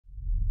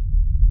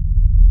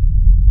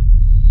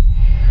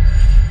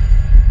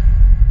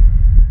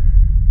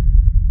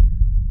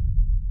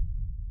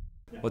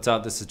What's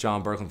up? This is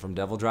John Boecklin from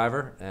Devil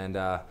Driver, and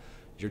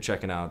you're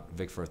checking out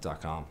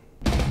VicFirth.com.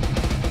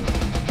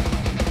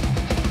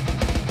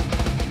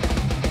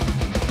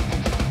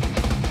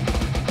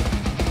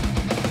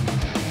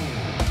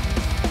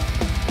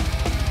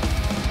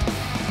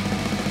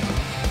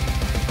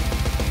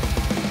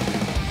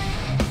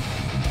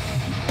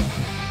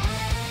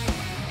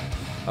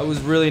 I was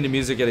really into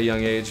music at a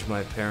young age.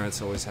 My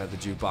parents always had the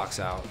jukebox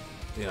out,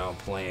 you know,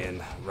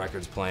 playing,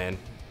 records playing.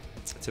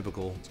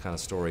 Typical kind of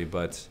story,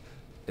 but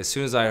as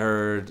soon as I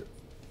heard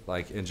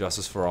like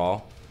Injustice for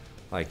All,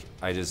 like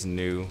I just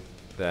knew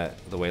that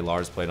the way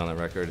Lars played on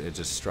that record, it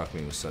just struck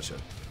me with such a,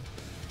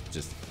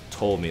 just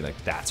told me like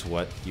that's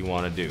what you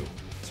want to do.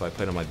 So I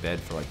played on my bed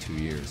for like 2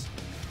 years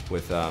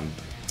with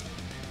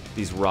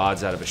these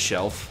rods out of a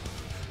shelf.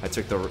 I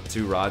took the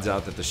 2 rods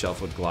out that the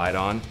shelf would glide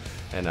on,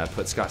 and I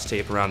put Scotch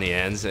tape around the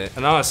ends. And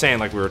I'm not saying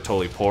like we were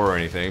totally poor or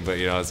anything, but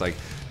you know, it's like,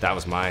 that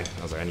was I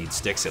was like, I need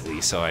sticks at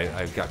least, so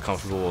I got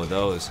comfortable with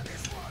those,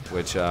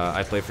 which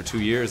I played for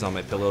 2 years on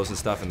my pillows and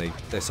stuff, and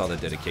they saw the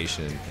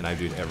dedication, and I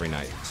do it every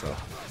night. So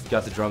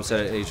got the drum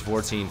set at age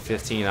 14,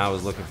 15, I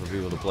was looking for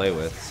people to play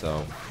with,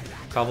 so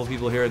a couple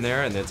people here and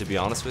there, and then to be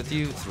honest with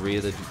you, 2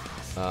 of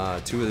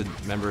the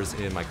members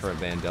in my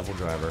current band, Devil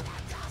Driver,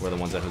 were the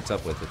ones I hooked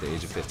up with at the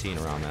age of 15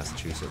 around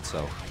Massachusetts,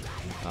 so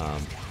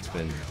it's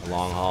been a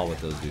long haul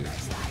with those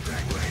dudes.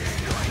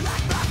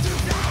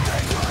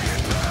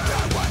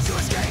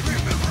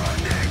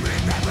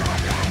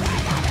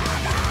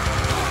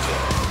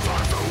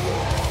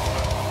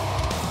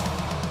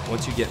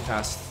 Once you get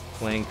past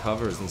playing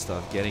covers and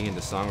stuff, getting into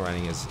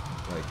songwriting is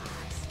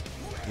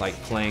like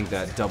playing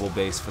that double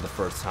bass for the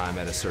first time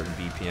at a certain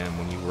BPM.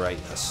 When you write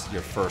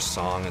your first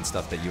song and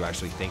stuff that you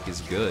actually think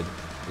is good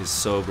is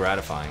so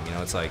gratifying. You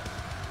know, it's like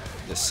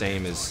the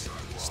same as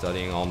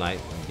studying all night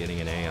and getting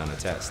an A on a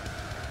test.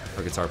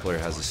 Our guitar player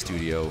has a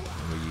studio,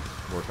 and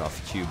we work off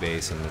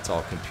Cubase, and it's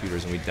all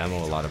computers, and we demo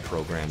a lot of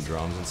programmed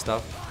drums and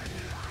stuff,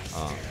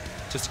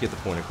 just to get the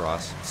point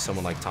across.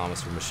 Someone like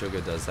Thomas from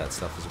Meshuggah does that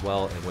stuff as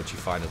well, and what you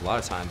find a lot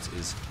of times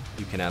is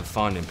you can have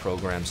fun and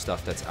program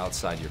stuff that's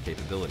outside your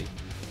capability,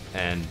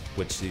 and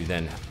which you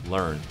then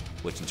learn,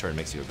 which in turn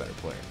makes you a better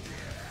player.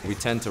 We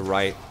tend to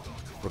write,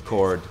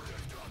 record,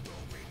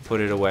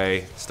 put it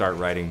away, start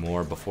writing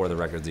more before the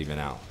record's even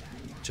out,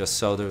 just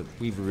so that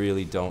we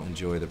really don't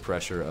enjoy the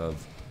pressure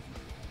of,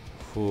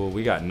 oh,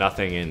 we got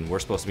nothing and we're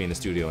supposed to be in the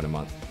studio in a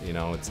month. You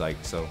know, it's like,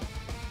 so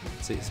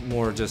it's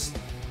more just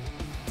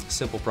a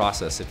simple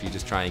process if you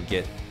just try and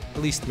get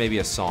at least maybe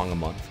a song a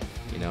month,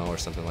 you know, or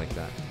something like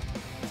that.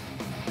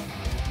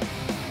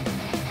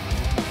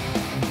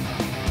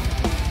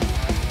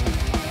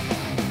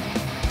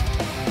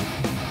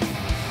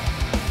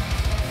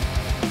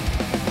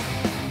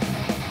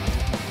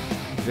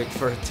 Vic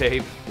Firth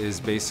tape is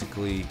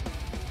basically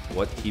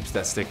what keeps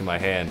that stick in my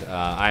hand.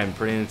 I am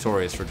pretty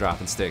notorious for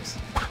dropping sticks.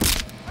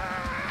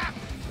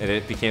 And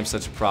it became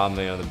such a problem,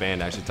 you know, the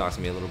band actually talked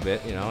to me a little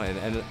bit, you know,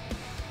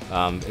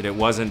 and it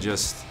wasn't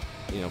just,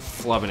 you know,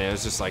 flubbing it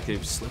was just like, it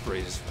was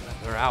slippery, just,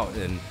 they're out.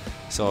 And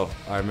so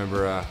I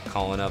remember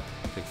calling up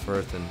Vic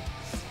Firth, and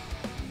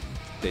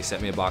they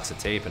sent me a box of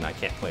tape, and I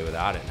can't play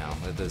without it now.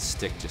 The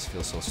stick just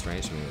feels so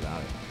strange to me without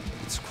it.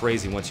 It's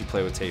crazy, once you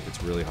play with tape,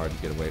 it's really hard to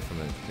get away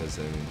from it, because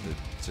I mean, it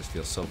just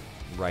feels so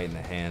right in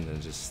the hand, and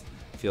it just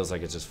feels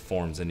like it just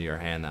forms into your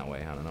hand that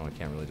way. I don't know, I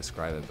can't really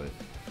describe it, but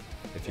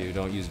if you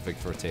don't use Vic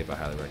Firth tape, I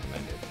highly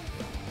recommend it.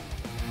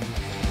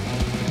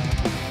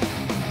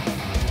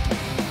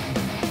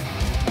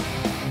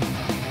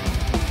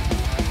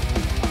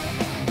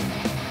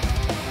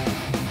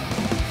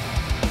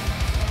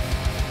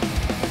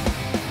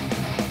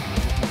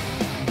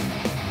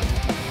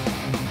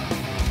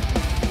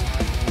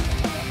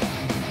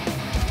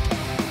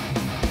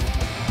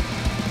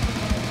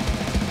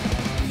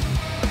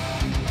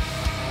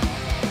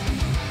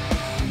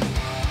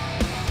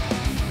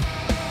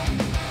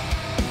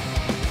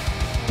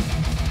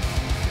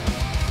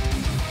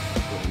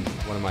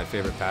 One of my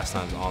favorite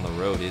pastimes on the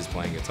road is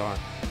playing guitar.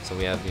 So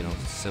we have, you know,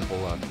 simple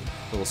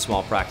little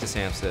small practice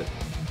amps that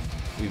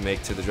we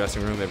make to the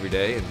dressing room every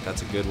day, and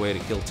that's a good way to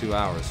kill 2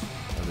 hours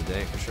of the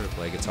day for sure.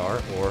 Play guitar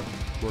or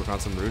work on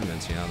some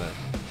rudiments, you know, that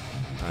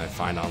I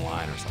find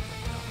online or something.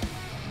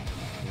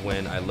 You know.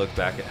 When I look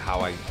back at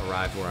how I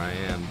arrived where I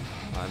am,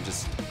 I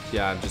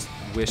just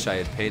wish I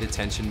had paid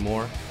attention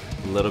more,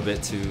 a little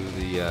bit to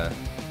the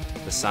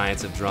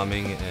science of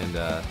drumming and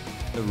the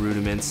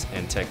rudiments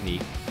and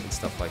technique and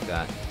stuff like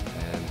that.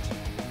 And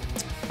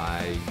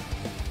I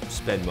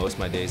spend most of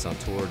my days on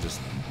tour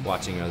just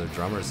watching other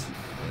drummers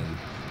and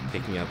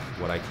picking up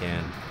what I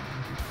can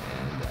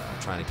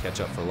and trying to catch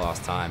up for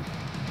lost time.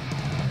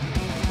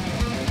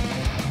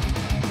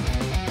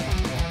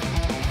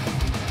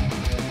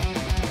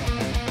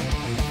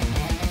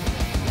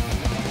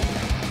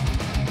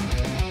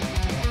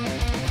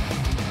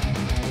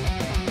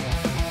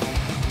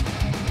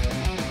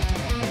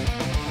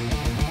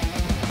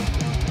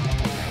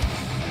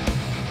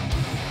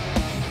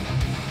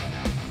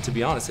 To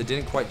be honest, I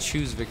didn't quite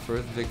choose Vic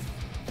Firth. Vic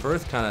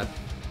Firth kind of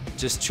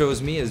just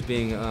chose me as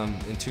being,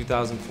 in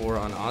 2004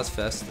 on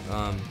Ozfest.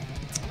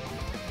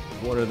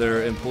 One of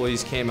their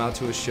employees came out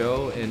to a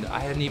show, and I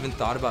hadn't even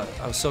thought about,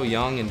 I was so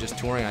young and just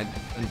touring,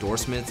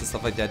 endorsements and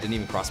stuff like that didn't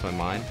even cross my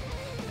mind.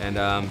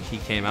 And he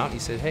came out and he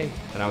said, hey,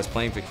 and I was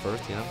playing Vic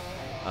Firth, you know,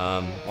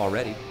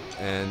 already.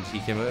 And he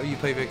came out, oh, you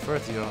play Vic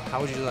Firth, you know,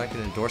 how would you like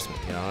an endorsement?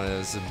 You know,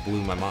 and it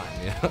blew my mind,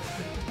 you know.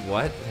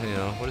 What? You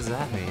know, what does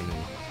that mean?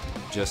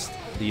 And just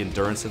the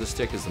endurance of the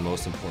stick is the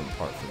most important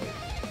part for me.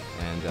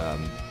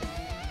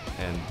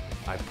 And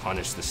I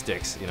punish the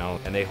sticks, you know,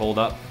 and they hold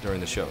up during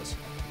the shows.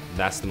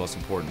 That's the most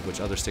important, which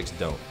other sticks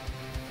don't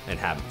and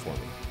haven't for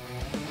me.